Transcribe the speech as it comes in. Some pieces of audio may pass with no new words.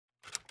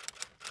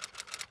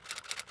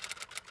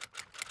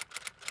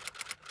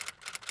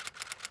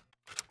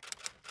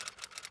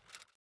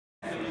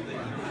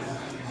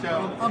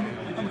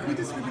Who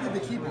distributed the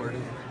keyboard?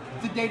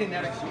 It's a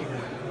Datanetics keyboard.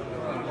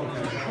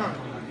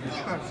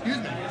 Excuse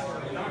me.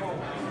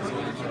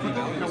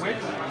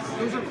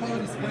 Those are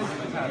quality spreads.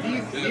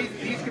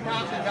 These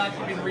capacitors have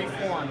actually been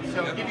reformed.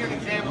 So to give you an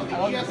example, the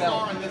ESR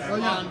on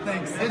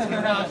this this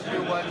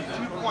capacitor was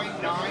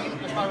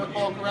 2.9, if I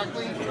recall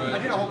correctly. I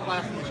did a whole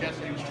class on this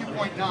yesterday. It was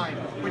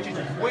 2.9, which is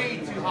way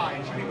too high.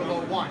 It should be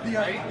below 1,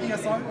 right?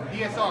 ESR?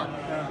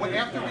 ESR. Well,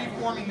 after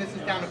reforming, this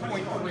is down to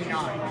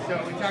 0.39. So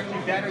it's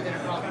actually better than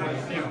it probably was.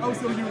 Oh,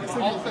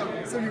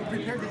 so you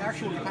prepared the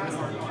actual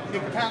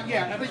capacitor?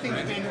 Yeah,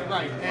 everything's been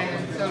right.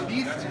 And so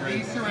these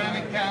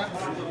ceramic caps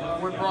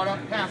were brought up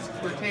past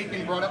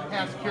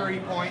security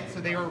points, so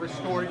they were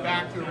restored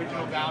back to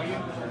original value,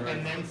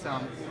 and then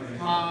some.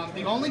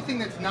 The only thing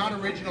that's not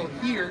original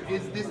here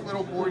is this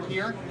little board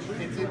here.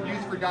 It's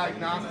used for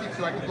diagnostics,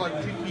 so I can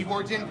plug 2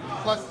 keyboards in.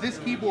 Plus, this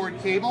keyboard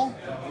cable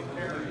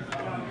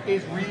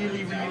is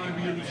really, really,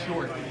 really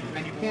short,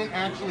 and you can't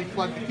actually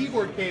plug the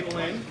keyboard cable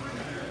in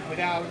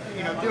without,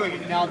 doing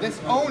it. Now, this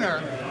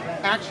owner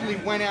actually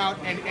went out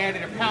and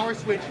added a power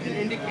switch and an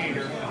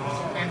indicator,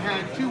 and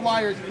had 2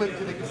 wires clipped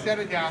to the cassette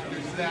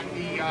adapter so that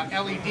the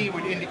LED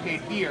would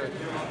indicate here,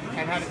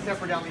 and had a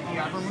separate LED.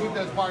 I've removed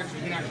those wires so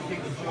you can actually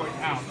take the board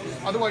out.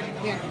 Otherwise, you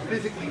can't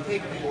physically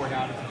take the board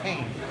out. It's a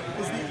pain.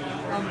 Is the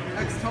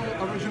Xtel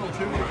original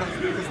too?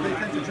 Because they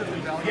tend to drift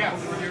in value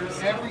over the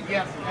years?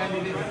 Yes, and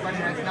it is, but it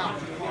has not.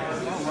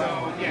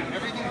 So, yeah,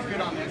 everything's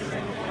good on this.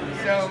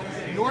 So,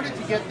 in order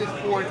to get this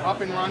board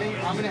up and running,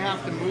 I'm going to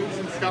have to move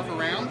some stuff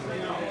around.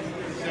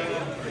 So,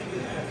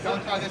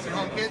 don't try this at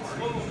home, kids.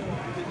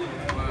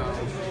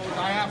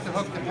 I have to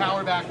hook the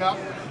power back up.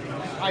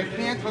 I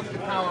can't hook the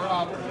power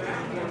up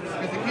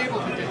because the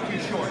cables are just too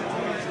short.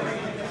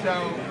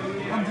 So,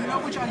 do you know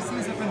which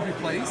ICs have been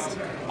replaced?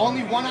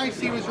 Only one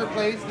IC was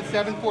replaced, the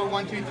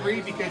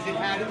 74123, because it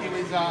had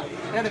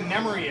a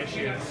memory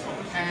issue,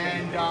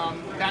 and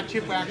that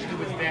chip actually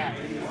was bad.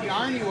 The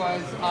irony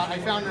was, I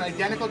found an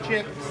identical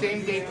chip,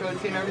 same date code,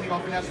 same everything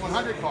off an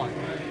S100 card.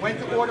 Went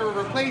to order a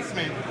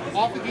replacement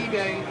off of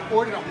eBay,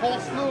 ordered a whole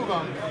slew of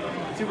them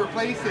to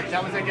replace it.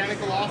 That was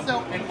identical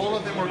also, and all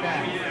of them were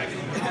bad.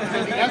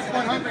 So the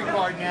S100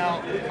 card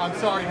now, I'm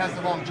sorry, has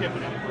the wrong chip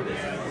in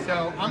it.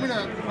 So I'm going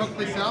to hook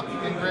this up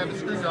and grab a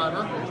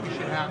screwdriver, which we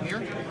should have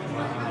here.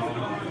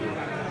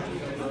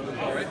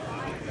 All right.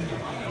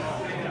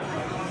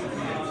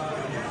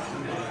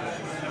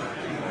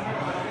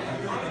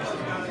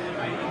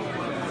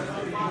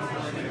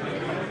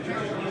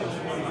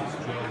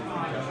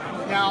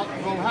 Now,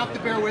 you'll have to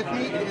bear with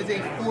me. It is a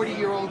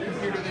 40-year-old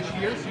computer this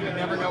year, so you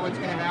never know what's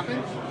going to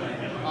happen.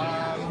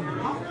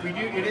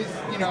 It is,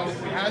 it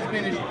has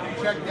been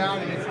checked out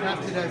and it's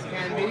tested as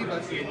can be,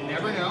 but you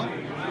never know.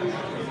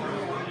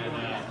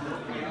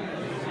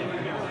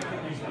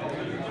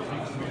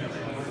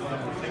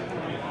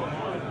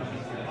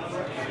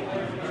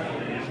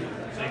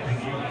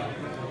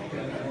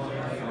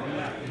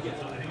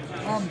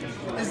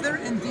 Is there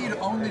indeed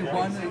only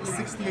one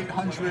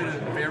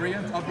 6800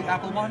 variant of the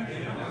Apple-1?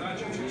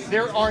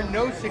 There are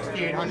no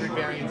 6800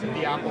 variants of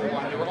the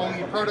Apple-1. There were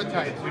only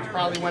prototypes, which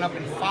probably went up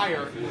in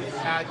fire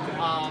at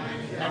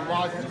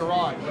Roz's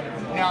garage.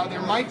 Now,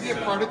 there might be a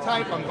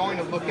prototype. I'm going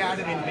to look at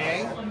it in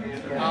May.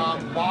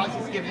 Woz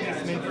is giving me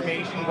some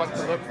information what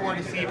to look for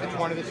to see if it's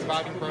one of the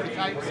surviving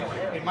prototypes.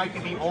 It might be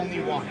the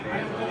only one.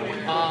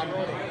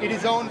 It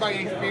is owned by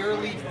a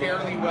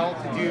fairly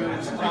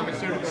well-to-do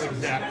pharmaceutical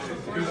exec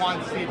who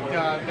wants it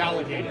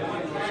validated.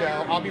 So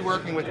I'll be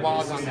working with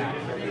Woz on that.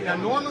 Now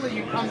normally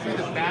you come through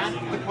the back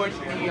to push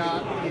the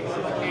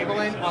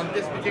cable in. On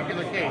this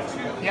particular case,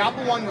 the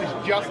Apple-1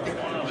 was just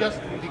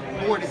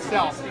the board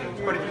itself.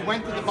 But if you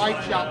went to the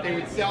Byteshop, they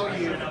would sell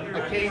you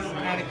a case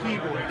and a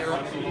keyboard. There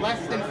are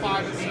less than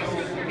 5 of these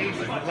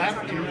cases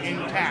left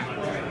intact.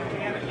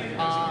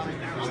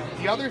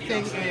 The other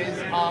thing is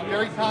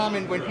very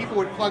common when people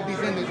would plug these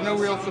in, there's no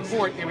real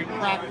support, they would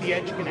crack the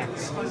edge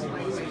connects. So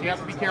you have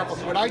to be careful.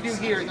 So what I do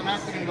here is I'm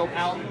actually going to go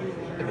out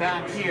the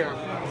back here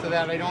so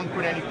that I don't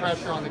put any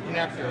pressure on the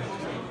connector.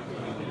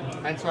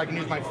 And so I can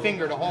use my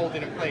finger to hold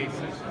it in place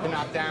to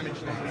not damage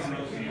things.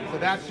 So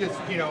that's just,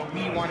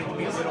 me wanting to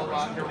be a little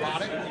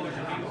neurotic.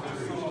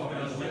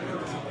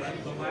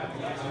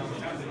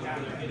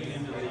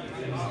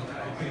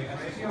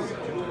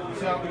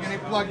 So we're going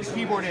to plug the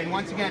keyboard in.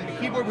 Once again, the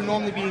keyboard would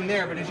normally be in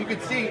there, but as you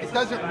can see, it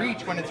doesn't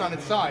reach when it's on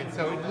its side.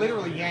 So it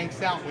literally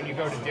yanks out when you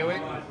go to do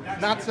it.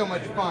 Not so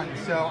much fun.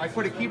 So I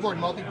put a keyboard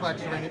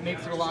multiplexer in. It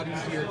makes it a lot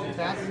easier to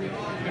test.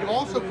 It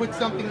also puts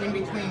something in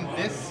between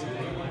this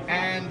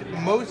and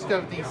most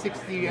of the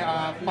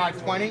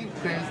 6520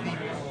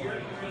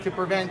 to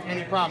prevent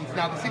any problems.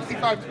 Now the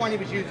 6520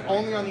 was used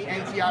only on the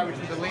NTI, which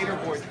is the later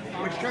boards,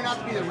 which turned out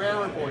to be the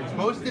rarer boards.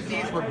 Most of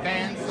these were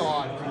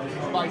bandsawed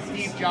by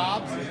Steve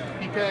Jobs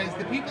because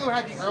the people who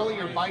had the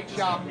earlier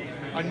Byteshop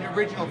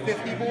original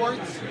 50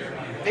 boards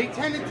they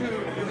tended to,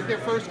 with their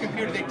first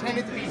computer, they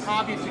tended to be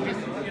hobbyists who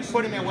just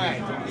put them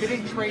away. They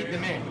didn't trade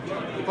them in.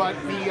 But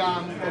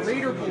the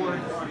later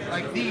boards,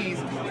 like these,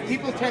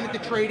 people tended to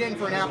trade in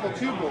for an Apple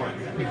II board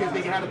because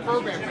they had a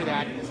program for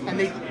that. And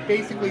they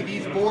basically,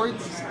 these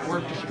boards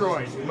were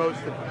destroyed, most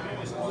of them.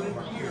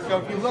 So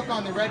if you look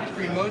on the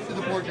registry, most of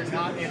the boards are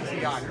not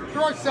NTI.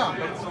 There are some,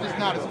 but it's just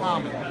not as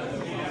common.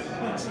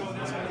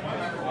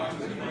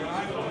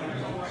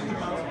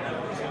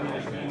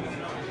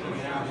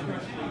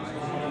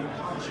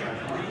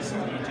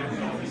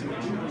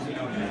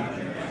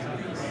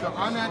 So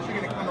I'm actually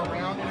going to come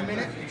around in a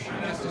minute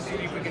just to see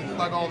if we can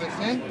plug all this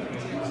in.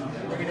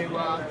 We're going to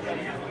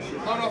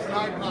plug off an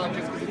iPod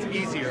just because it's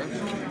easier.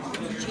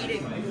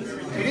 Cheating.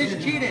 It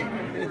is cheating.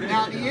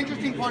 Now the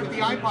interesting part of the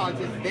iPods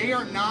is they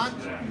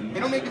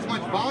don't make as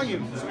much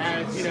volume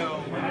as, you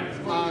know,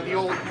 the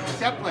old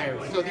cassette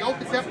players. So the old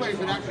cassette players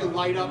would actually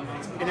light up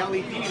an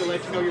LED to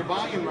let you know your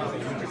volume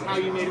levels, which is how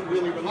you made it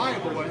really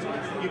reliable, was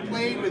you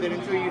played with it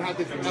until you had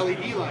this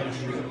LED light.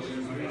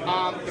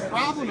 The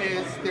problem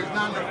is there's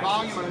not enough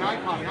volume on an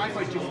iPod. An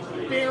iPod is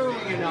just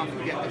barely enough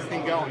to get this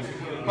thing going.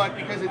 But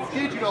because it's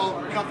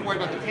digital, you don't have to worry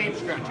about the tape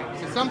stretching.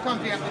 So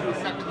sometimes you have to do a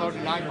second load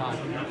in an iPod.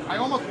 I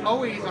almost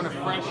always, on a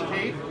fresh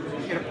tape,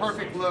 get a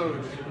perfect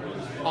load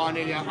on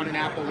an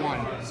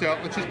Apple-1. So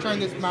let's just turn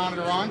this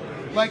monitor on.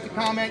 Like to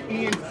comment,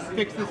 Ian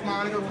fixed this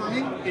monitor for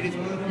me. It is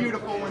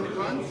beautiful when it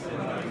runs.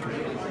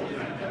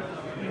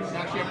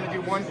 Actually, I'm going to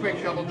do one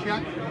quick double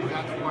check.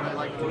 That's what I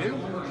like to do.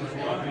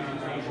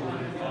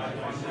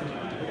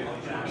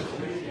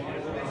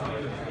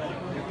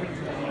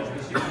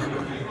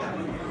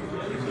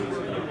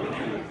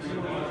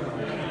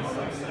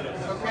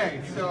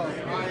 Okay, so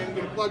I am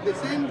going to plug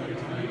this in,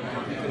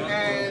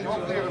 and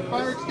hopefully I have a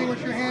fire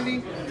extinguisher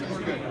handy, and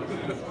we're good.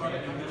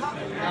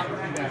 That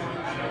would be that.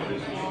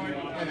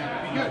 And that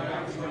would be good.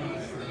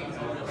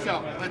 So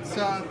let's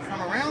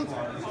come around.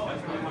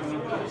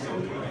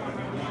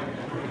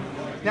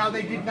 Now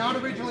they did not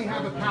originally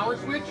have a power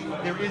switch.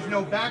 There is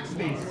no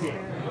backspace key.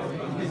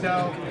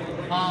 So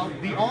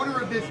the owner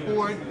of this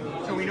board,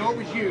 so we know it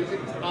was used,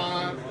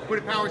 put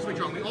a power switch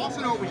on. We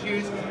also know it was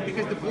used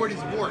because the board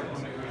is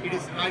warped.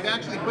 I've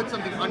actually put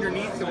something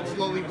underneath so it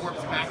slowly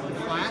warps back to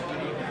flat.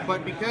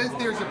 But because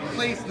there's a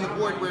place in the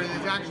board where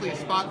there's actually a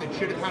spot that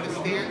should have had a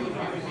stand,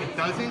 it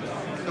doesn't.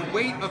 The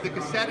weight of the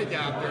cassette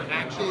adapter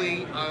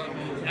actually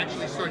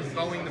starts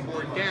bowing the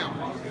board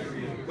down.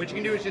 What you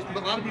can do is just, a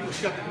lot of people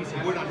shove a piece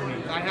of wood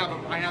underneath. I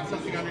have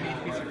something underneath,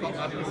 a piece of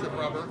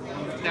rubber,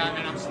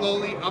 and I'm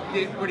slowly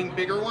putting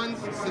bigger ones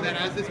so that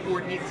as this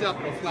board heats up,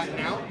 it'll flatten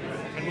out,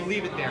 and we'll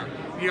leave it there.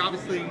 You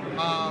obviously,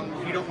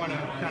 you don't want to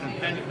kind of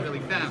bend it really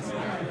fast.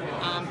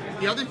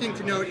 The other thing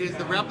to note is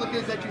the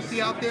replicas that you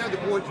see out there, the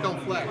boards don't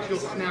flex, you'll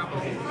snap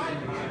them.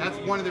 That's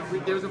one of the,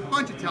 there's a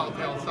bunch of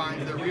telltale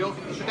signs that are real,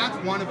 but that's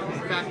one of them, is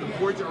the fact that the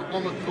boards are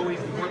almost always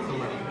warped a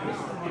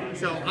little.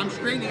 So I'm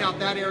straightening out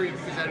that area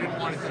because I didn't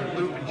want it to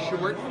loop and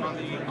short on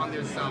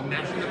this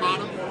mesh in the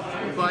bottom.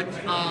 But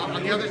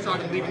on the other side,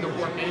 I'm leaving the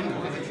warp in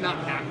because it's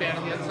not that bad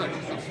on the other side,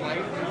 just a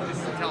slight,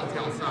 just a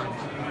telltale sign.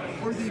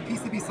 Or the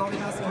PCB solder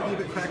mask can be a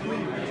bit crackly?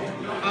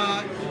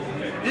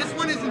 This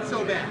one isn't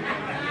so bad,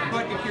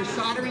 but if you're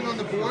soldering on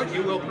the board,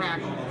 it will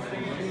crack.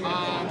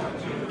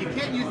 You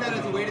can't use that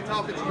as a way to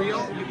tell if it's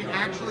real. You can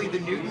actually, the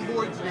Newton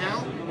boards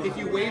now, if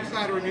you wave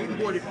solder a Newton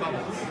board, it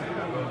bubbles.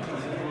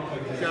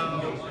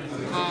 So,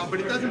 but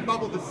it doesn't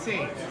bubble the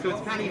same. So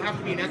it's kind of, you have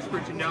to be an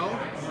expert to know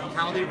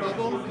how they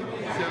bubble.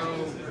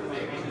 So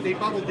they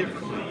bubble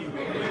differently.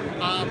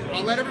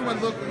 I'll let everyone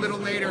look a little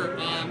later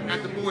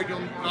at the board.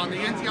 On the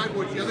NTI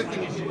boards, the other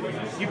thing is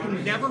you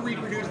can never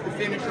reproduce the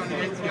finish on the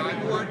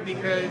NTI board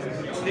because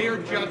they are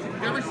just, if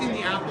you've ever seen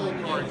the Apple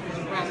cards,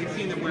 you've probably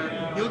seen them where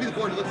you look at the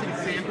board, it looks like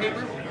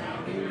sandpaper.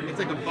 It's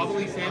like a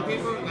bubbly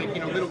sandpaper, like,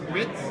 you know, little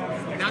grits.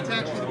 And that's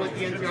actually what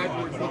the NTI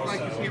boards look like.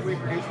 You can't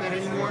reproduce that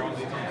anymore.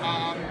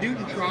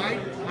 Newton tried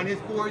on his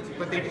boards,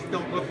 but they just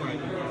don't look right.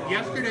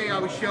 Yesterday I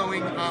was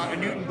showing a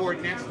Newton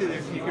board next to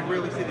this, and you could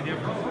really see the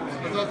difference.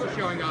 I was also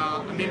showing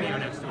a Mimeo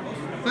next to it.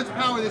 So let's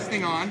power this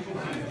thing on.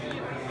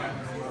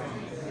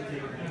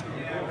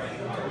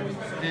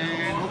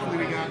 And hopefully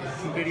we got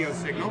some video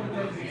signal.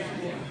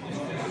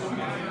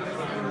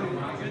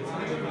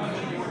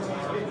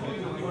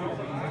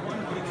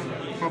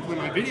 Hopefully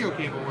my video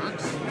cable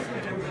works.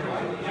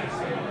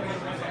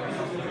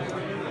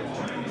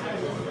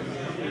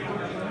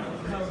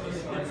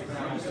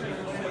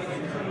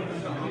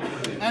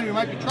 And we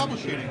might be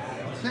troubleshooting.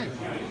 Let's see.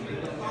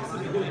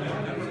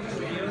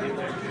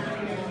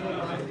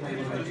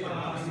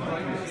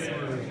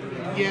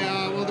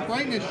 Yeah, well, the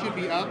brightness should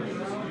be up,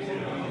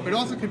 but it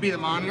also could be the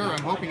monitor.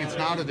 I'm hoping it's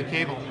not, or the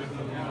cable.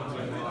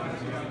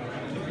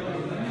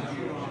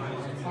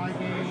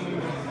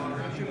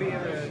 Should be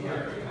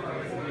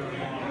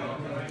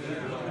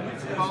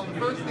well, the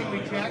first thing we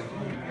checked,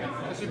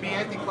 this would be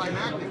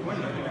anticlimactic,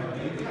 wouldn't it?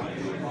 We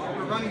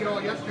were running it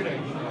all yesterday.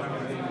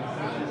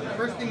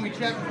 First thing we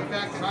checked is the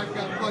fact that I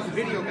forgot to plug the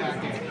video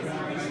back in.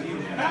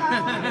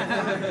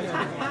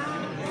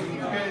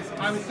 because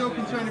I was so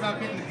concerned about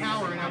getting the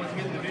power and I was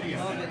getting the video.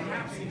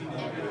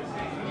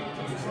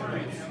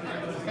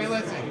 Hey,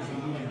 listen.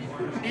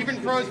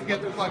 Even pros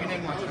forget to plug it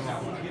in once in a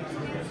while.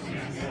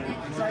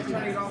 Try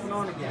turning it off and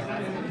on again.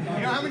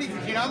 You know how many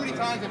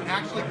times I've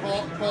actually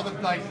called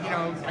it, like, you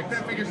know, I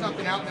couldn't figure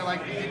something out and they're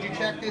like, did you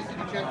check this? Did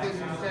you check this?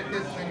 Did you check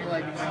this? And you're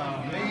like,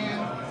 oh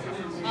man,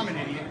 I'm an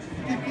idiot.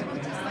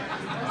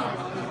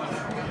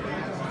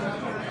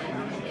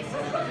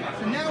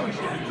 So now we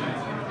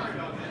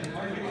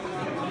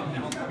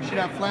should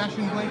have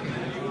flashing blinking.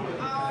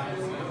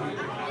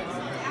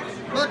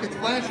 Look, it's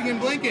flashing and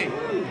blinking.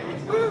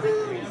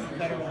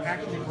 That are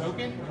actually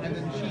broken, and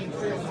the machine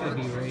still works.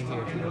 Be right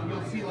here. And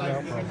you'll see,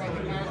 like,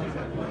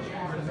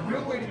 the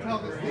real way to tell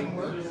this thing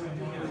works.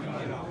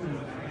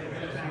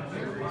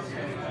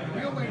 The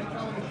real way to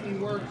tell a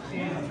machine works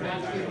is to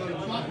actually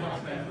load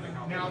software.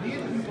 Now, the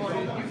interesting part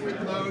is you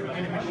could load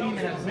in a machine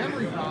that has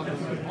memory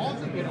problems. You can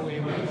also get away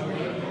with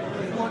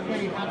 4K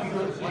Happy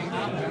Birthday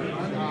Apple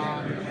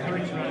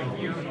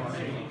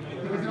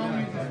because it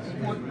only uses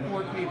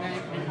 4K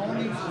bank and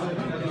only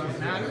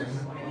matters.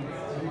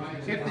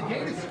 If the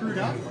data's screwed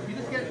up, you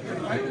just get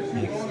right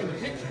too long in the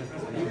picture.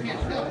 You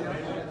can't tell.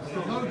 So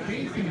load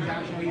basing is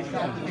actually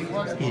how the thing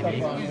works. It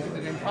uses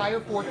an entire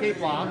 4K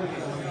block,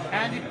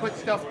 and it puts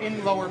stuff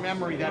in lower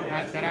memory that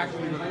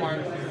actually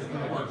requires it to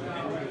work.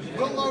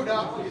 We'll load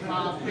up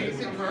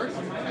basic first,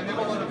 and then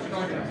we'll load up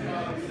starter.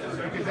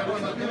 Because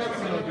everyone knows they're never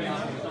going to load the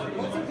Apple.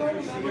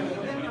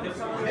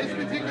 This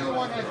particular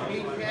one has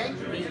 8K.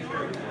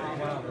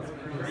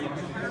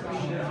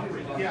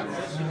 Yes,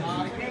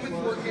 it came with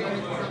 4K and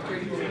it's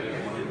upgraded to 8K.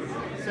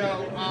 So,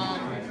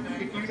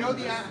 if you know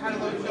how to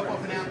load stuff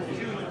off an Apple II,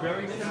 it's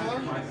very similar.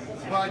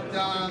 But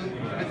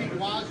I think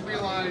Woz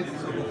realized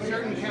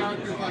certain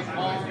characters like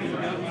R and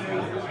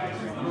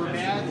W were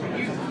bad, so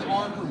he uses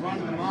R for run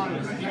the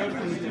monitor. He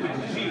noticed on the 2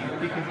 it's G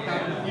because it got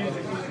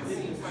confusing.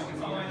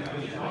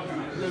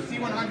 So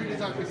C100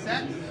 is our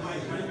cassette.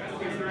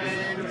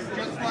 And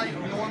just like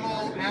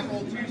normal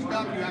Apple II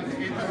stuff, you have to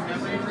enter the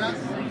memory address.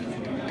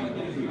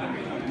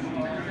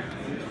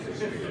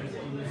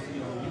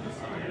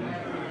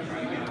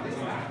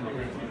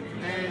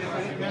 And if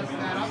I didn't mess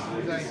that up,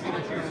 because I think I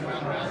should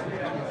have around the a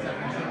couple of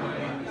seconds,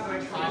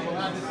 we'll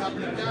have this up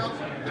in about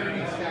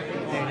 30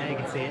 seconds. There, now you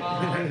can see it.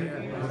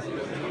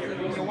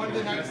 You know, one of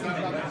the nice things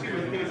about the 2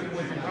 is basically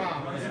wasn't wrong.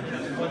 It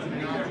wasn't an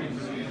option.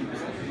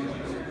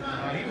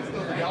 He was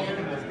still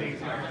developing this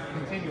basic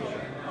continually.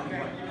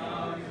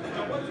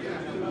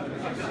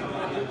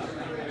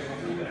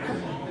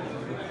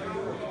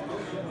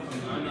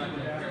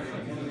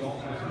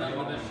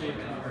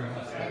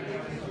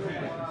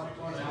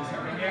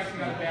 We actually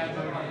got a bad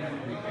load on it.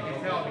 I can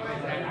tell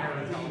because that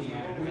error is telling me.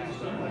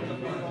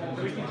 So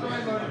we can try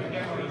loading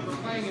again. We were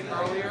playing it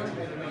earlier.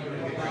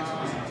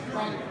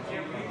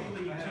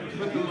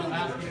 But Google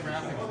ASCII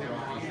graphics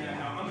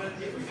now.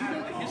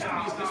 History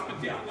of this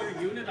particular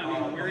unit? I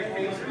mean, where it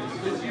came from?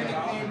 This unit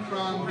came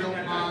from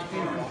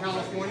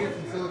California,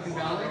 from Silicon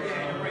Valley.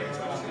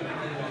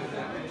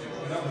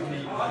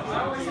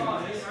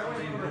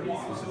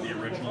 The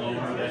original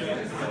owner that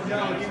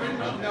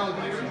No,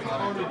 the original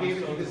owner gave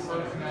it to this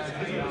person.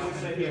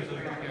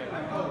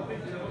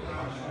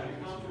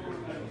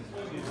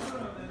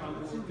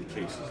 the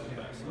case is the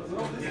best.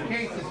 The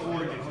case is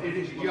gorgeous. It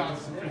is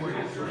just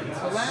gorgeous.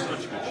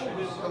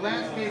 The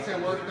last case I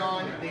worked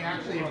on, they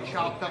actually have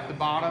chopped up the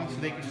bottom so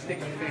they could stick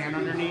a fan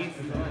underneath.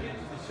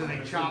 So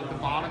they chopped the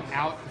bottom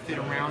out to fit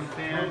a round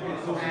fan,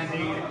 and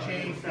they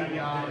changed the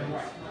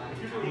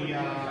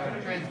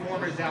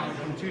transformers out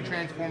from 2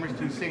 transformers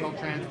to a single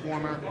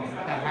transformer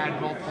that had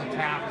multiple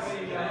taps,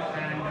 and it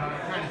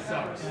kind of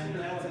sucks.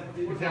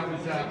 Because that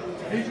was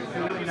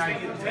really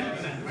nice. It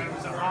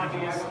was a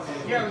hobbyist.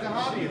 Yeah, it was a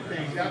hobbyist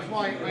thing. That's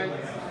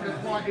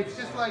why it's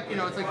just like, you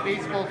know, it's like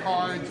baseball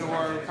cards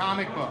or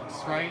comic books,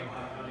 right?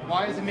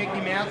 Why is a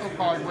Mickey Mantle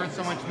card worth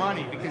so much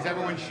money? Because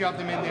everyone shoved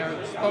them in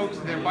their spokes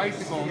of their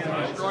bicycles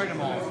and destroyed them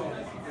all.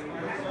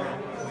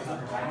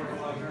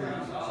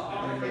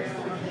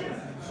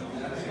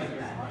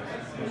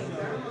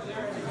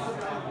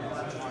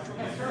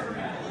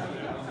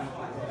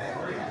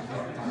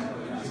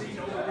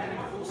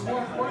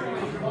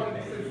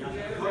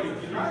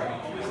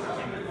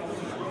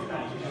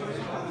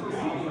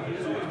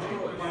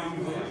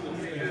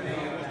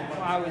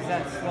 Why was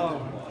that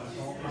slow?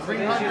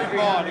 300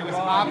 baud. It was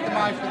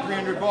optimized for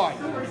 300 baud.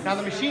 Now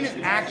the machine is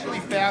actually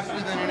faster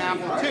than an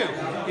Apple II.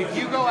 If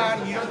you go out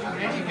and you don't do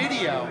any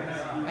video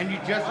and you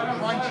just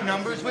crunch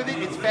numbers with it,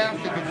 it's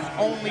faster because it's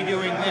only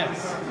doing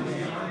this.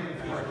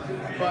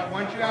 But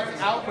once you have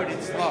to output,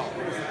 it's slow.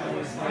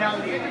 Now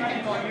the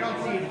interesting part, you don't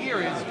see it here,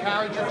 is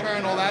carriage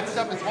return, all that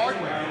stuff is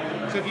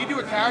hardware. So if you do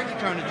a carriage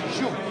return, it's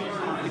shoom.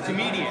 It's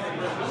immediate.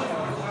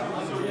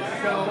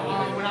 So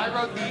when I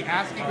wrote the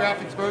ASCII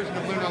graphics version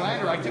of Lunar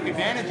Lander, I took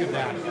advantage of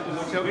that.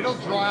 So it'll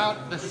draw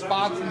out the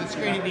spots in the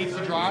screen it needs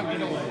to draw out,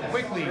 and it'll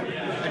quickly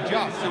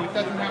adjust, so it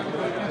doesn't have to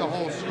go through the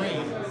whole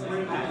screen.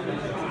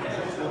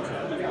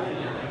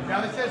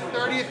 Now this says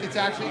 30th, it's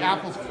actually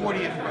Apple's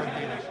 40th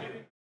birthday this year.